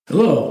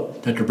Hello,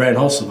 Dr. Brad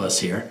Hulsevus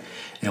here,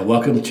 and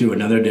welcome to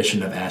another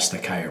edition of Ask the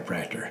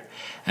Chiropractor.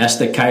 Ask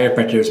the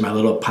Chiropractor is my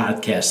little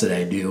podcast that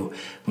I do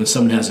when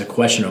someone has a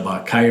question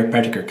about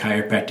chiropractic or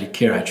chiropractic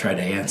care. I try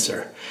to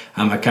answer.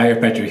 I'm a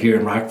chiropractor here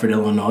in Rockford,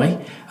 Illinois.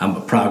 I'm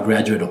a proud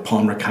graduate of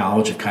Palmer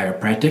College of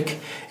Chiropractic,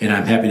 and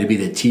I'm happy to be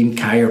the team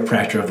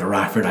chiropractor of the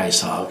Rockford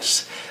Ice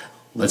Hogs.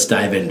 Let's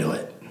dive into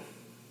it.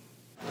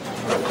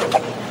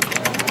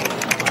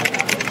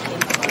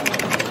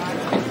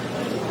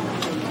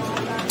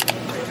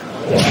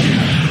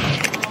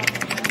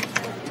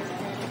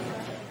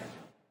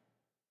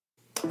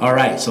 All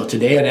right, so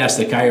today on Ask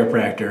the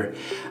Chiropractor,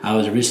 I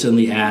was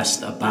recently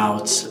asked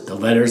about the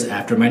letters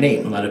after my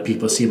name. A lot of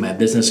people see my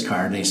business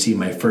card and they see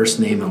my first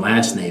name and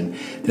last name,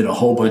 then a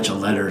whole bunch of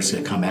letters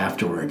that come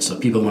afterwards. So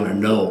people want to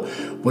know,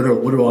 what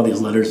do all these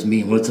letters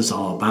mean? What's this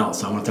all about?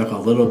 So I want to talk a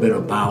little bit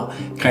about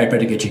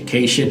chiropractic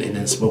education and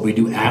then what we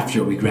do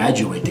after we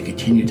graduate to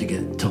continue to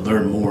get to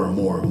learn more and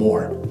more and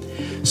more.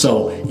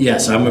 So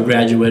yes, I'm a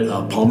graduate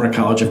of Palmer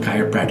College of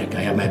Chiropractic.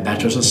 I have my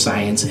Bachelor's of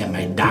Science and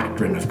my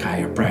Doctorate of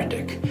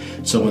Chiropractic.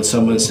 So when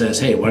someone says,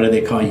 hey, why do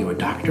they call you a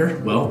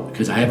doctor? Well,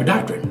 because I have a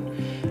doctorate.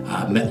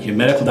 Your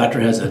medical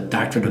doctor has a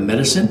doctorate of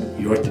medicine.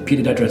 Your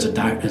orthopedic doctor has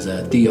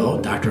a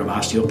DO, Doctor of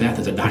Osteopath,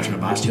 has a doctorate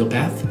of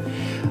osteopath.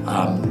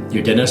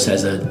 Your dentist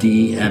has a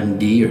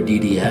DMD or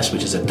DDS,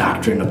 which is a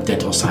doctorate of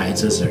dental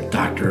sciences, or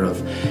doctor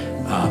of,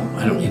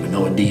 I don't even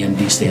know what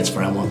DMD stands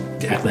for. I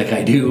won't act like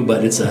I do,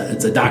 but it's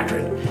a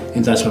doctorate.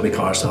 And that's why we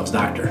call ourselves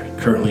doctor.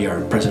 Currently,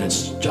 our President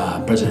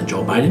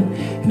Joe Biden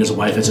and his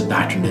wife has a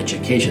doctorate in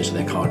education, so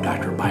they call her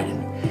Dr.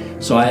 Biden.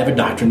 So I have a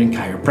doctorate in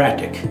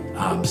chiropractic,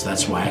 so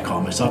that's why I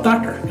call myself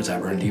doctor, because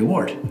I've earned the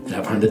award and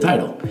I've earned the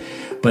title.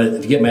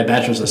 But to get my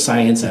Bachelor's of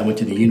Science, I went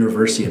to the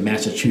University of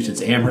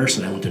Massachusetts Amherst,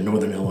 and I went to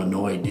Northern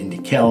Illinois in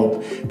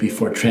DeKalb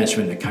before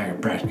transferring to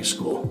chiropractic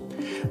school.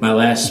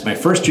 My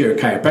first year at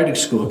chiropractic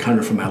school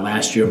counted for my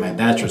last year of my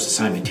bachelor's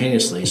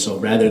simultaneously, so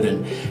rather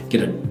than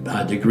get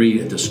a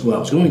degree at the school I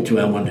was going to,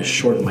 I wanted to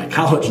shorten my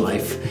college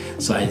life,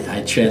 so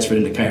I transferred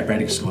into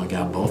chiropractic school and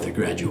got both at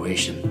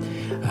graduation.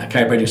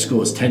 Chiropractic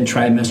school is 10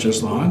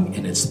 trimesters long,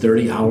 and it's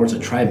 30 hours a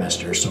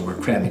trimester, so we're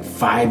cramming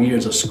 5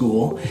 years of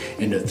school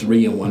into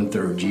 3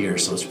 1/3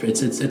 years, so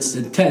it's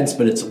intense,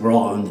 but we're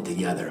all in it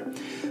together.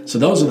 So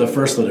those are the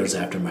first letters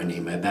after my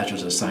name, my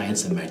Bachelor's of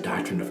Science and my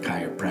Doctorate of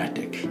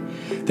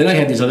Chiropractic. Then I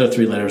have these other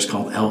 3 letters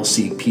called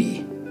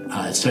LCP.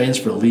 It stands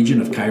for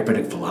Legion of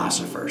Chiropractic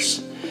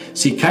Philosophers.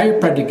 See,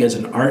 chiropractic is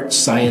an art,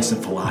 science,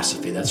 and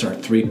philosophy. That's our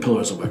 3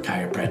 pillars of what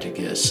chiropractic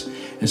is.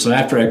 And so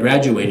after I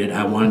graduated,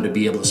 I wanted to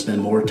be able to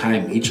spend more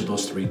time in each of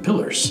those 3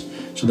 pillars.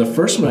 So the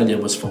first one I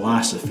did was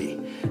philosophy.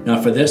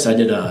 Now for this, I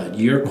did a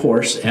year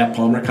course at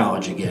Palmer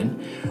College again,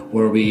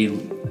 where we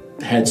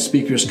had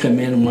speakers come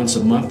in once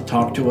a month,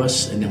 talk to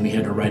us, and then we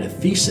had to write a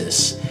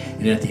thesis.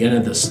 And at the end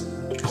of this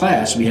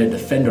class, we had to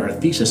defend our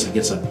thesis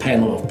against a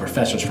panel of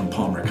professors from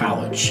Palmer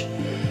College.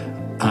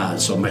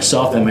 So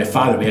myself and my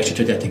father, we actually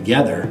took that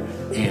together,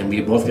 and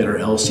we both got our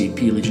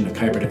LCP, Legion of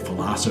Chiropractic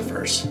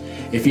Philosophers.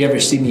 If you ever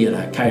see me at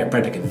a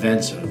chiropractic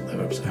event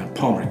at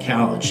Palmer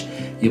College,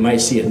 you might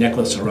see a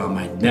necklace around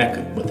my neck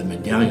with a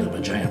medallion of a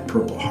giant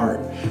purple heart.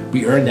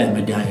 We earned that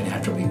medallion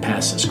after we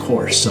passed this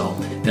course, so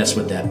that's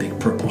what that big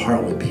purple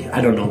heart would be.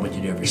 I don't know what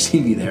you'd ever see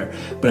me there,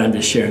 but I'm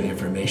just sharing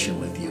information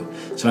with you.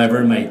 So I've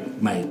earned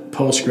my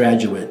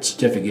postgraduate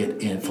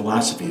certificate in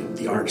philosophy,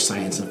 the art,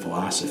 science, and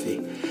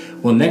philosophy.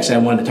 Well, next I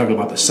wanted to talk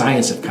about the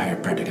science of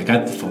chiropractic. I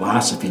got the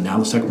philosophy, now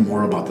let's talk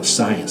more about the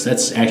science.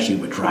 That's actually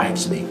what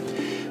drives me.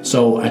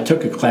 So I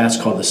took a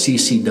class called the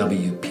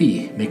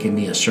CCWP, making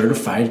me a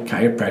certified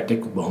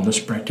chiropractic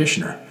wellness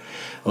practitioner.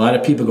 A lot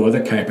of people go to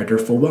their chiropractor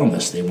for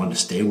wellness. They want to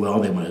stay well,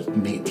 they want to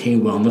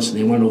maintain wellness, and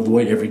they want to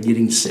avoid ever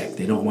getting sick.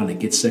 They don't want to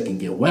get sick and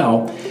get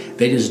well,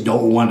 they just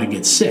don't want to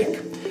get sick.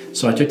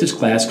 So I took this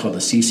class called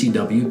the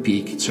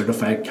CCWP,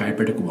 Certified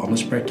Chiropractic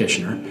Wellness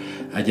Practitioner.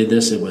 I did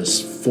this, it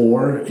was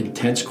 4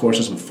 intense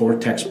courses with 4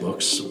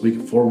 textbooks,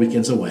 4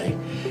 weekends away.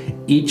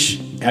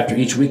 After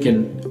each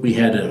weekend, we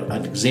had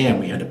an exam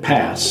we had to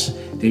pass.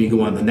 Then you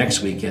go on the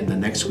next weekend, the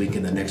next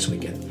weekend, the next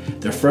weekend.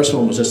 The first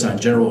one was just on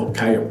general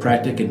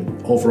chiropractic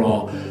and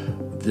overall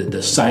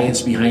the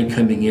science behind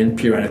coming in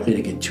periodically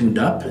to get tuned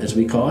up, as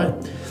we call it.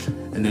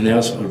 And then there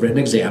was a written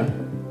exam.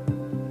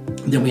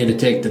 Then we had to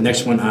take the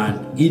next one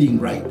on eating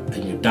right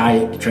and your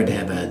diet. You tried to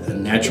have a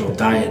natural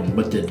diet, and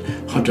what did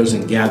hunters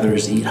and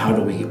gatherers eat?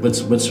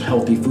 What's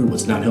healthy food?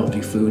 What's not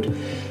healthy food?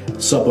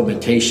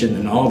 Supplementation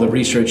and all the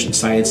research and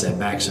science that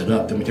backs it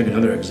up. Then we took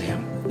another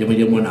exam. Then we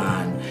did one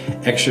on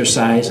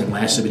exercise, and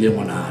lastly we did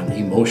one on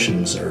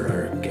emotions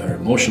or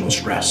emotional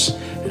stress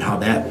and how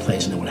that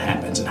plays into what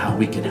happens and how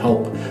we can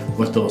help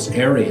with those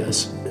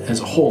areas as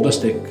a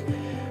holistic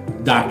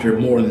doctor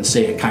more than,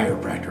 say, a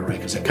chiropractor, right?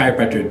 Because a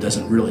chiropractor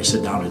doesn't really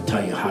sit down and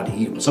tell you how to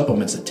eat, what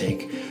supplements to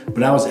take.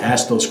 But I was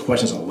asked those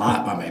questions a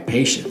lot by my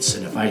patients.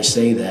 And if I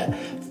say that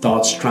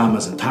thoughts,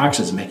 traumas, and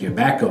toxins make your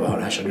back go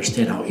out, I should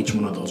understand how each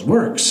one of those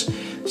works.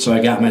 So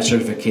I got my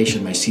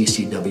certification, my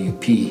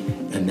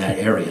CCWP, in that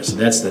area. So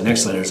that's the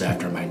next letters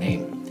after my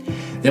name.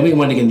 Then we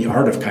went to get the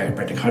art of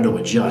chiropractic, how to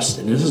adjust.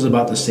 And this is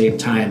about the same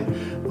time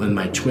when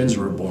my twins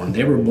were born.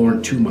 They were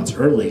born 2 months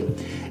early,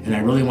 and I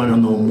really wanted to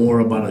know more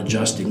about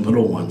adjusting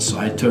little ones. So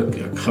I took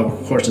a couple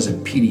courses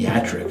in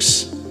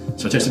pediatrics.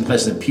 So I took some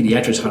classes in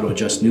pediatrics, how to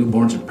adjust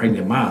newborns and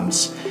pregnant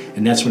moms.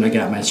 And that's when I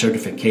got my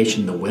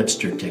certification, the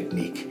Webster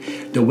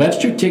technique. The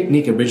Webster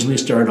technique originally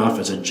started off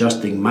as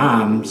adjusting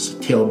mom's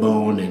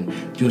tailbone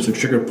and doing some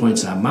trigger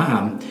points on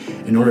mom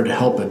in order to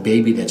help a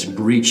baby that's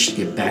breached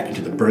get back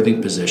into the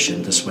birthing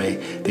position. This way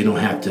they don't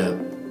have to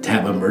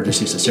have an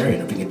emergency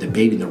cesarean. If we get the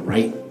baby in the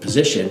right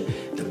position,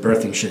 the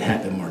birthing should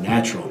happen more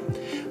natural.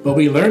 But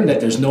we learned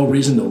that there's no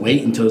reason to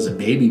wait until there's a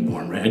baby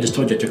born, right? I just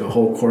told you I took a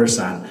whole course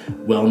on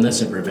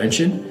wellness and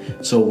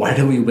prevention. So why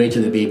do we wait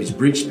till the baby's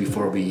breached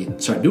before we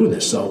start doing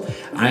this? So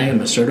I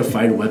am a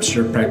certified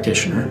Webster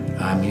practitioner,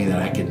 meaning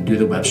that I can do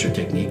the Webster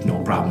technique,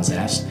 no problems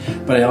asked.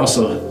 But I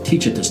also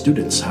teach it to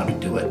students how to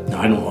do it. Now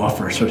I don't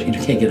offer, so you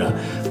can't get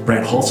a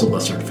Brad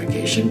Holzebus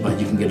certification, but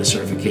you can get a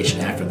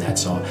certification after that.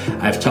 So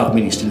I've taught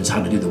many students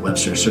how to do the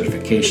Webster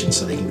certification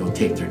so they can go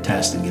take their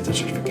test and get their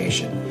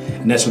certification.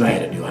 And that's what I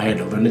had to do. I had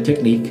to learn the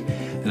technique,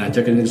 and I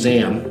took an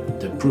exam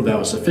to prove I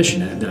was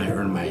sufficient in it, and then I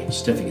earned my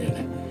certificate in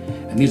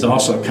it. And these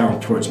also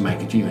count towards my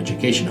continuing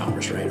education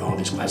hours, right? All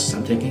these classes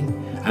I'm taking.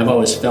 I've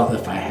always felt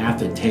if I have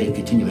to take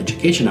continuing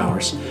education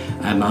hours,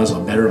 I might as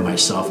well better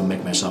myself and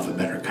make myself a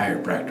better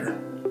chiropractor.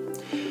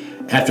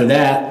 After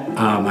that,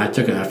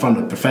 I found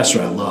a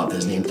professor I loved.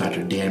 His name's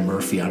Dr. Dan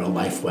Murphy out of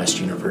Life West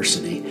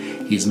University.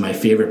 He's my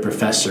favorite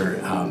professor.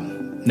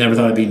 Never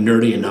thought I'd be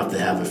nerdy enough to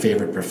have a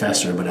favorite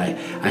professor, but I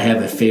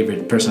have a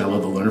favorite person I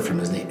love to learn from.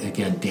 His name,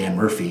 again, Dan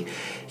Murphy.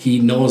 He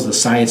knows the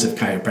science of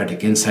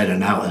chiropractic inside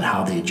and out and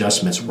how the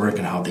adjustments work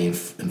and how they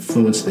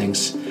influence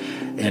things.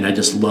 And I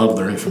just love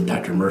learning from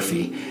Dr.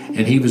 Murphy.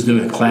 And he was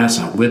doing a class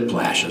on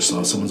whiplashes. So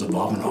if someone's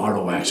involved in an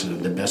auto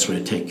accident, the best way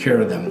to take care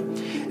of them.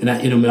 And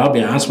I'll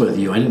be honest with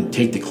you, I didn't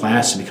take the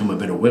class to become a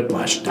better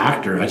whiplash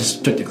doctor. I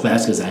just took the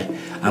class because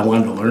I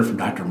wanted to learn from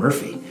Dr.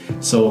 Murphy.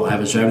 So I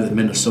was driving to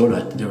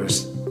Minnesota. There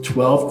was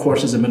 12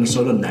 courses in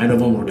Minnesota, 9 of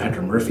them were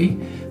Dr. Murphy.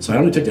 So I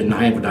only took the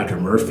 9 with Dr.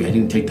 Murphy. I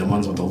didn't take the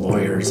ones with the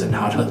lawyers and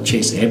how to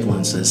chase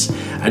ambulances.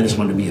 I just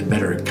wanted to be a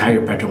better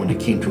chiropractor when it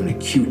came to an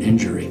acute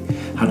injury,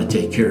 how to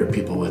take care of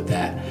people with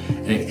that,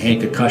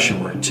 and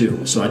concussion work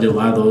too. So I did a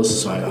lot of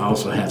those. So I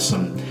also have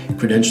some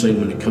credentialing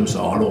when it comes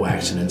to auto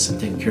accidents and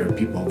taking care of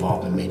people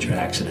involved in major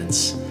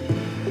accidents.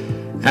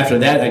 After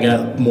that, I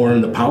got more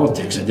into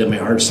politics. I did my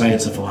art,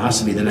 science, and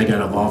philosophy. Then I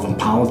got involved in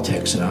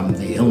politics, and I'm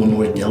the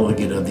Illinois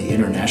delegate of the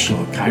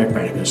International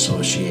Chiropractic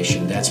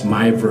Association. That's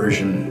my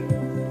version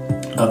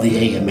of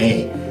the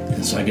AMA.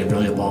 And so I get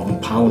really involved in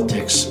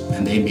politics,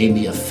 and they made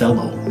me a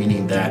fellow,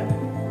 meaning that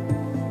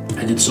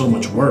I did so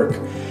much work.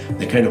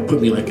 They kind of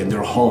put me like in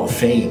their hall of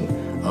fame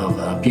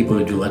of people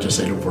who do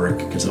legislative work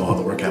because of all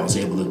the work I was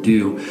able to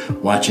do,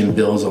 watching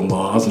bills and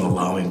laws and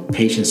allowing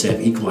patients to have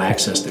equal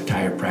access to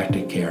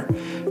chiropractic care.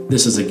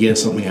 This is, again,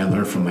 something I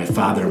learned from my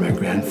father and my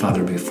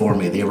grandfather before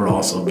me. They were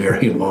also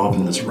very involved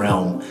in this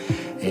realm.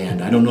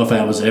 And I don't know if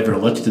I was ever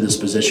elected to this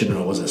position or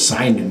it was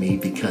assigned to me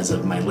because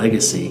of my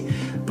legacy,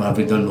 but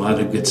we've done a lot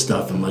of good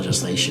stuff in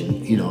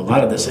legislation. You know, a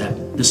lot of this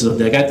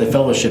I got the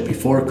fellowship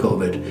before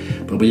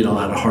COVID, but we did a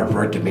lot of hard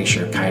work to make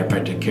sure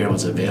chiropractic care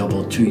was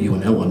available to you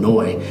in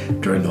Illinois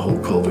during the whole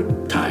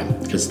COVID time,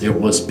 because there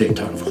was big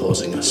talk of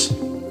closing us.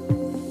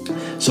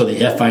 So the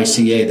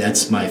FICA,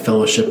 that's my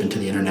fellowship into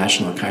the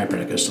International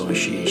Chiropractic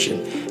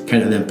Association,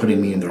 kind of then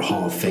putting me in their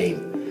Hall of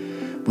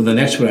Fame. Well, the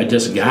next one I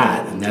just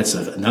got, and that's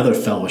another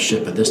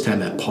fellowship, but this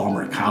time at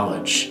Palmer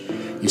College.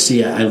 You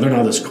see, I learned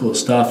all this cool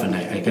stuff, and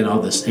I get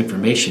all this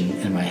information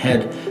in my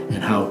head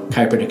and how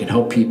chiropractic can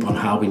help people and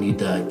how we need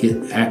to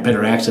get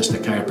better access to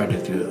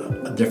chiropractic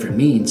through different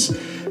means.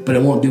 But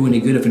it won't do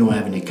any good if we don't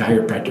have any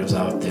chiropractors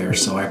out there.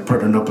 So I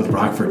partnered up with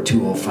Rockford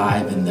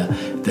 205 and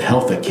the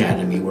Health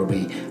Academy, where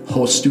we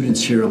host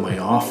students here in my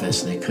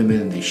office. They come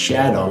in and they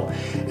shadow,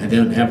 and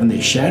then when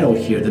they shadow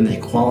here, then they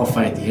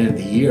qualify at the end of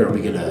the year.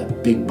 We get a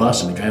big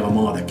bus and we drive them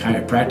all to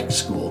chiropractic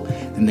school.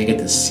 Then they get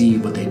to see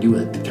what they do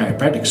at the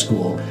chiropractic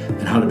school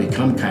and how to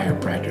become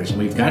chiropractors. And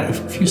we've got a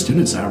few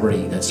students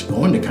already that's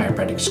going to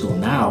chiropractic school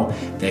now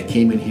that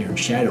came in here and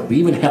shadowed. We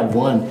even have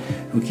one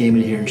who came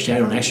in here and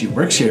shadowed and actually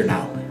works here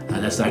now.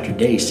 That's Dr.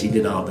 Dace. He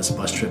did all this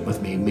bus trip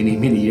with me many,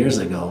 many years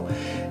ago.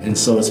 And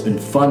so it's been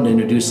fun to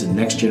introduce the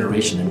next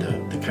generation into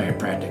the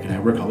chiropractic. And I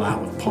work a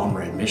lot with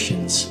Palmer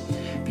admissions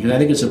because I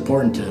think it's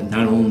important to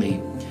not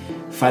only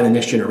find the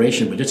next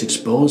generation, but just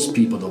expose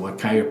people to what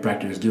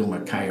chiropractors do and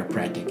what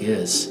chiropractic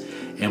is.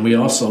 And we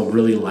also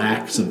really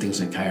lack some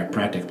things in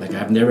chiropractic. Like,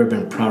 I've never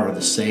been prouder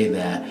to say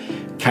that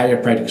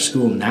chiropractic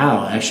school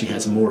now actually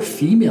has more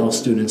female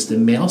students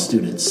than male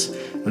students.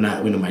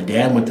 When my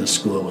dad went to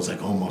school, it was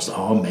like almost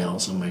all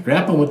males. When my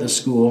grandpa went to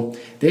school,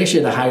 they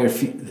actually had to hire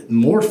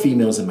more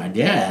females than my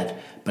dad,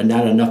 but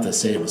not enough to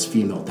say it was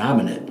female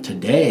dominant.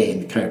 Today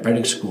in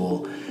chiropractic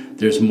school,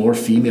 there's more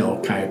female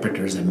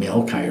chiropractors than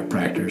male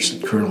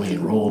chiropractors currently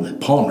enrolled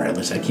at Palmer. At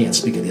least I can't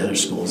speak of the other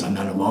schools. I'm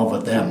not involved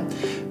with them.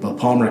 But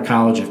Palmer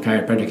College of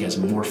Chiropractic has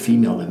more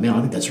female than male. I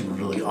think that's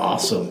really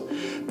awesome.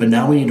 But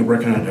now we need to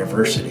work on our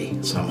diversity.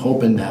 So I'm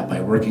hoping that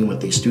by working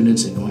with these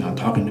students and going out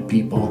talking to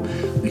people,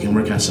 we can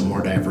work on some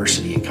more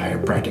diversity in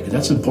chiropractic. Because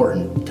that's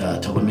important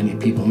to many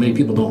people. Many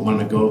people don't want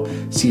to go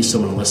see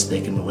someone unless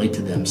they can relate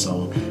to them.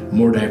 So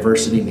more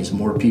diversity means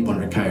more people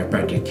under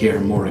chiropractic care,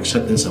 more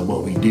acceptance of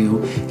what we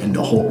do, and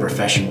the whole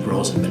profession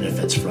grows and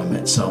benefits from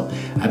it. So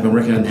I've been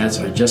working on that.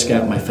 So I just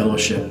got my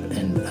fellowship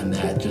on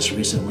that just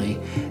recently.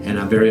 And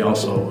I'm very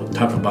also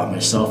talking about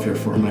myself here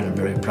for a minute. I'm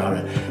very proud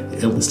of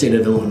the state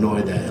of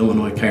Illinois, the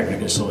Illinois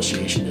Chiropractic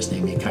Association just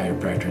named me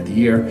Chiropractor of the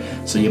Year.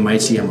 So you might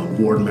see I'm a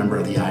board member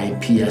of the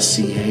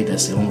IPSCA,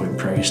 that's the Illinois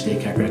Prairie State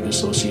Chiropractic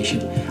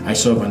Association. I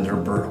serve on their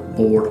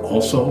board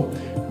also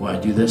while I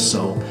do this.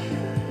 So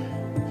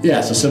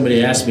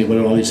somebody asked me what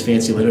do all these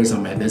fancy letters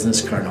on my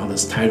business card and all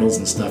these titles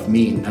and stuff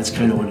mean. That's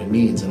kind of what it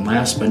means. And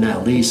last but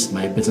not least,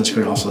 my business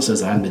card also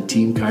says I'm the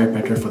team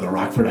chiropractor for the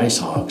Rockford Ice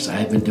Hogs. I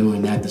have been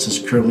doing that. This is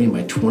currently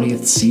my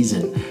 20th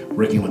season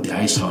working with the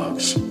Ice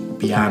Hogs.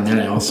 Beyond that,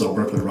 I also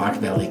work with Rock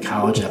Valley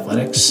College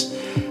Athletics,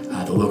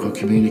 the local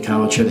community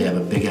college here. They have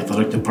a big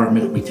athletic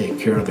department. We take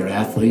care of their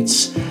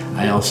athletes.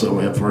 I also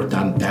have worked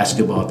on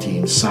basketball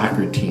teams,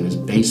 soccer teams,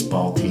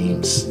 baseball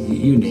teams,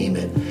 you name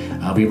it.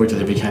 We worked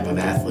with every type of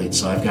athlete,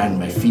 so I've gotten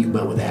my feet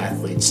wet with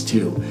athletes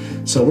too.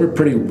 So we're a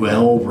pretty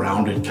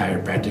well-rounded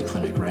chiropractic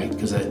clinic, right?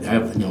 Because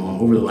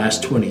over the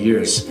last 20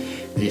 years,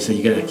 they say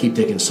you got to keep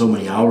taking so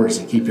many hours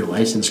to keep your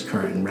license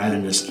current, and rather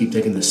than just keep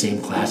taking the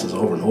same classes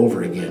over and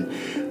over again,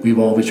 we've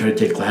always tried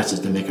to take classes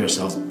to make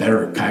ourselves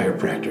better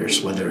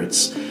chiropractors, whether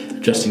it's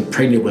adjusting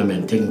pregnant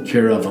women, taking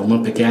care of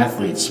Olympic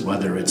athletes,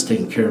 whether it's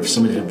taking care of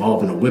somebody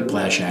involved in a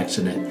whiplash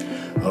accident,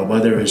 or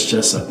whether it's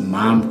just a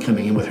mom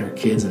coming in with her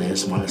kids and they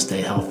just want to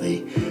stay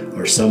healthy,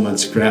 or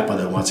someone's grandpa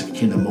that wants a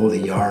kid to mow the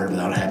yard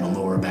without having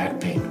lower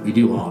back pain. We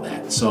do all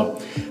that.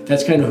 So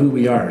that's kind of who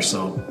we are.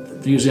 So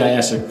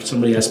usually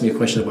somebody asks me a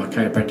question about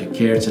chiropractic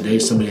care. Today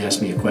somebody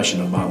asked me a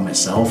question about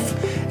myself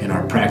and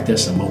our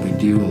practice and what we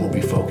do and what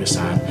we focus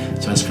on.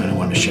 So I just kind of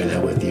wanted to share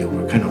that with you.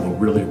 We're kind of a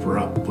really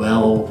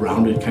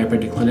well-rounded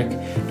chiropractic clinic.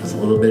 Does a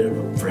little bit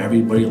for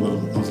everybody,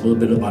 knows a little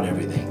bit about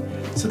everything.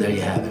 So there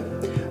you have it.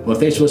 Well,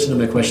 thanks for listening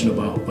to my question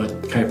about what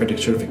chiropractic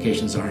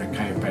certifications are and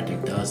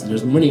chiropractic does. And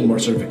there's many more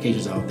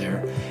certifications out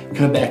there.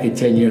 Come back in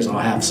 10 years, I'll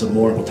have some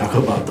more. We'll talk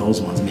about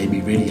those ones,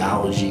 maybe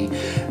radiology,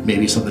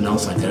 maybe something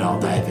else like that I'll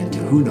dive into.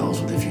 Who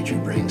knows what the future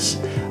brings.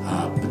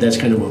 But that's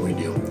kind of what we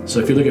do. So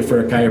if you're looking for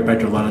a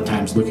chiropractor, a lot of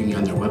times looking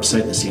on their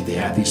website to see if they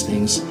have these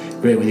things,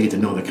 great way to get to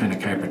know the kind of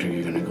chiropractor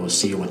you're going to go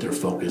see and what their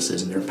focus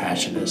is and their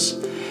passion is.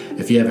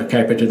 If you have a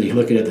chiropractor that you're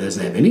looking at that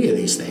doesn't have any of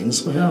these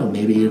things, well,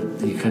 maybe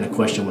you kind of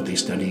question what they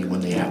study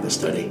when they have the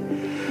study.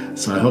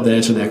 So I hope that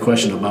answered that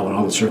question about what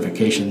all the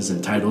certifications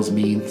and titles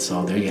mean.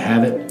 So there you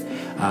have it.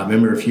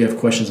 Remember, if you have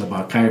questions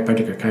about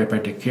chiropractic or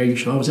chiropractic care, you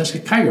should always ask a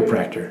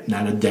chiropractor,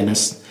 not a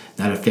dentist,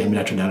 not a family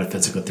doctor, not a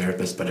physical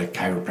therapist, but a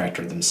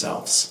chiropractor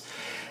themselves.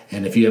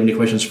 And if you have any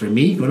questions for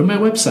me, go to my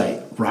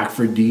website,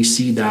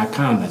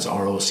 rockforddc.com. That's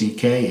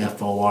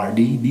ROCKFORD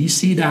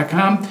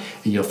DC.com,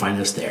 and you'll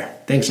find us there.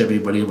 Thanks,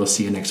 everybody. We'll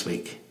see you next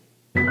week.